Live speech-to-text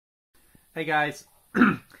Hey guys.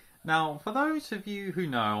 Now, for those of you who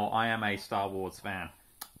know, I am a Star Wars fan.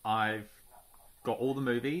 I've got all the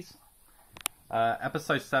movies.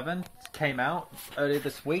 Episode 7 came out earlier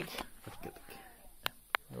this week.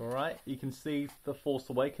 Alright, you can see The Force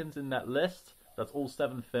Awakens in that list. That's all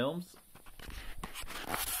 7 films.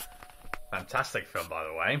 Fantastic film, by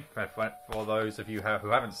the way. For those of you who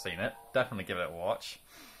haven't seen it, definitely give it a watch.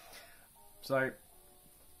 So,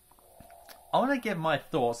 I want to give my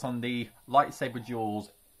thoughts on the lightsaber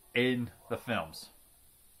duels in the films.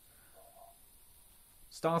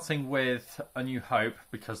 Starting with A New Hope,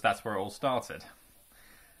 because that's where it all started.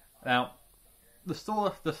 Now, the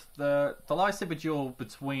lightsaber duel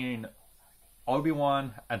between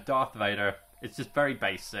Obi-Wan and Darth Vader is just very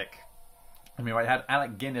basic. I mean, I had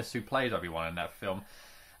Alec Guinness who played Obi-Wan in that film.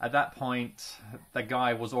 At that point, the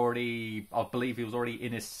guy was already, I believe he was already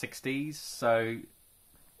in his 60s, so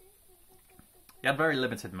he had very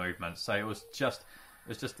limited movement. So it was just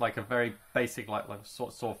like a very basic, like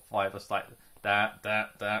sort of fight, just like that.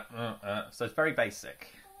 So it's very basic.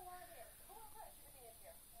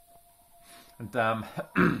 And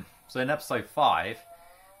so in episode 5,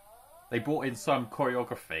 they brought in some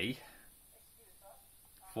choreography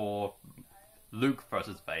for Luke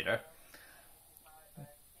versus Vader.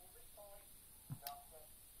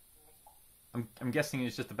 I'm guessing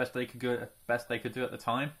it's just the best they could do at the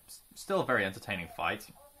time. Still a very entertaining fight.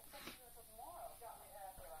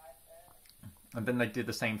 And then they did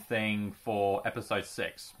the same thing for episode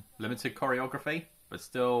 6. Limited choreography, but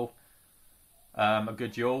still a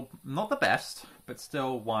good duel. Not the best, but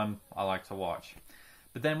still one I like to watch.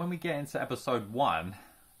 But then when we get into episode 1,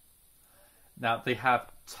 now they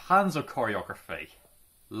have tons of choreography.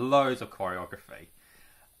 Loads of choreography.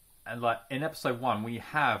 And like in episode 1, we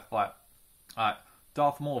have like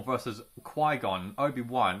Darth Maul versus Qui-Gon,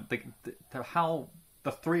 Obi-Wan. How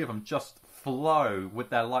the three of them just flow with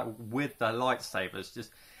their lightsabers.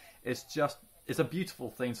 It's a beautiful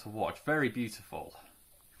thing to watch. Very beautiful.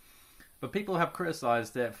 But people have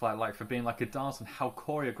criticised it for being like a dance and how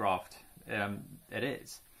choreographed it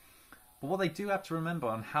is. But what they do have to remember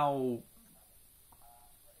on how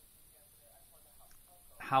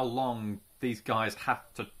long these guys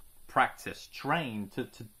have to practice, train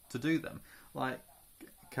to do them.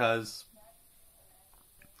 Because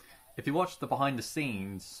if you watch the behind the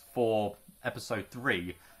scenes for episode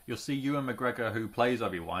 3, you'll see Ewan McGregor, who plays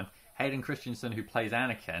Obi-Wan, Hayden Christensen, who plays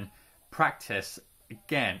Anakin, practice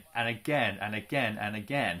again and again and again and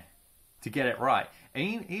again to get it right.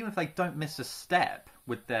 And even if they don't miss a step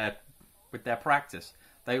with their practice,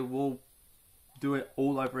 they will do it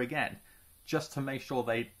all over again just to make sure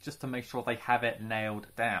they have it nailed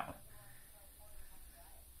down.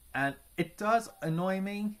 And it does annoy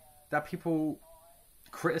me that people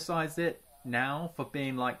criticize it now for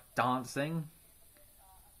being like dancing.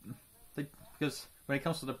 Because when it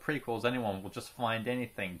comes to the prequels, anyone will just find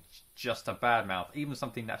anything just a bad mouth. Even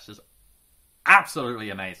something that's just absolutely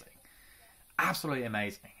amazing. Absolutely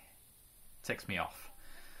amazing. Ticks me off.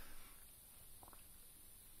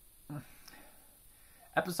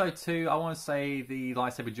 Episode 2, I want to say the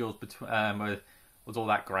lightsaber duels was all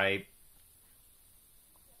that great.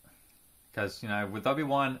 Because, with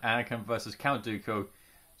Obi-Wan, Anakin versus Count Dooku,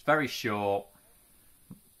 it's very short.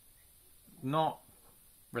 Not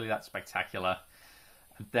really that spectacular.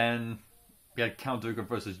 And then we had Count Dooku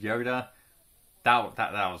versus Yoda. That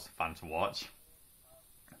was fun to watch.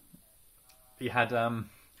 You had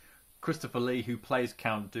Christopher Lee, who plays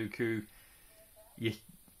Count Dooku.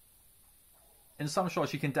 In some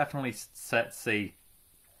shots, you can definitely see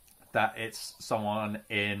that it's someone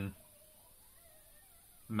in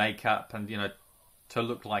makeup and to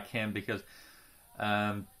look like him, because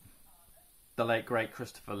the late great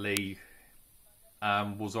Christopher Lee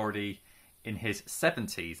was already in his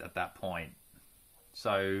 70s at that point.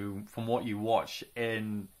 So from what you watch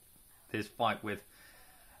in his fight with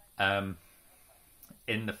in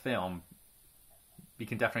the film, you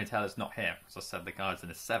can definitely tell it's not him. As I said, the guy's in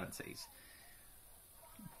his 70s.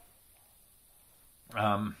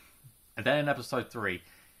 And then in episode 3,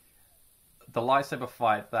 the lightsaber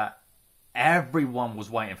fight that everyone was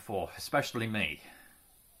waiting for, especially me.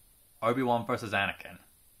 Obi-Wan versus Anakin.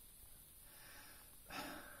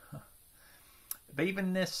 But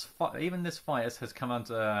even this fight has come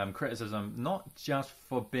under criticism, not just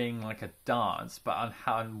for being like a dance, but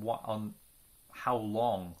on how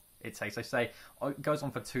long it takes. They say, it goes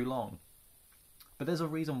on for too long. But there's a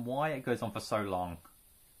reason why it goes on for so long.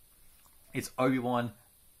 It's Obi-Wan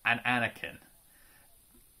and Anakin.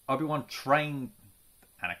 Obi-Wan trained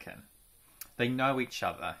Anakin. They know each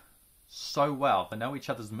other so well. They know each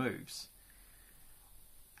other's moves.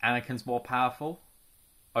 Anakin's more powerful,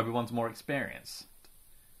 Obi-Wan's more experienced.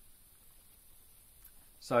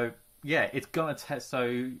 So yeah, it's gonna test.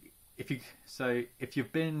 So if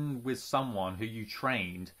you've been with someone who you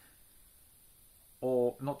trained,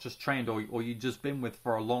 or not just trained, or you just been with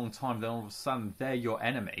for a long time, then all of a sudden they're your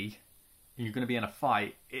enemy, and you're going to be in a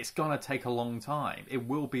fight. It's gonna take a long time. It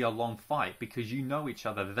will be a long fight because you know each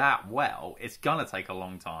other that well. It's gonna take a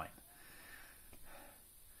long time.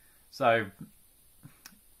 So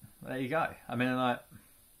there you go. I mean,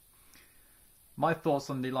 my thoughts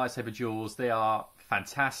on the lightsaber duels, they are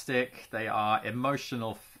fantastic. They are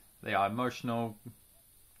emotional. They are emotional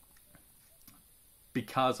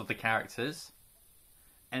because of the characters,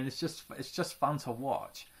 and it's just fun to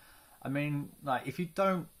watch. I mean, like, if you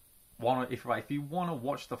don't want to, if you want to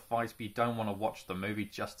watch the fights but you don't want to watch the movie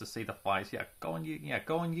just to see the fights, go on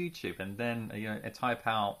YouTube and then type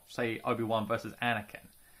out, say, Obi-Wan versus Anakin,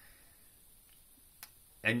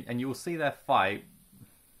 and you'll see their fight,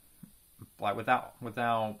 like, without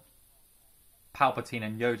Palpatine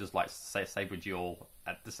and Yoda's lightsaber duel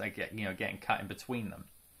at the getting cut in between them.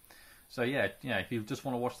 So if you just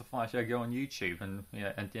want to watch the fights, go on YouTube and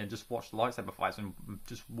just watch the lightsaber fights and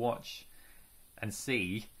just watch and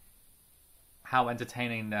see how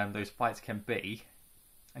entertaining those fights can be,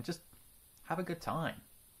 and just have a good time.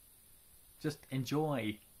 Just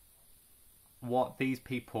enjoy what these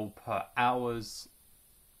people put hours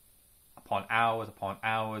upon hours upon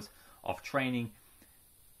hours of training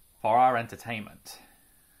for our entertainment.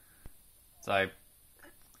 So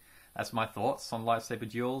that's my thoughts on lightsaber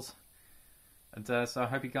duels. And so I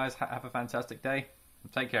hope you guys have a fantastic day.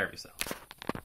 Take care of yourself.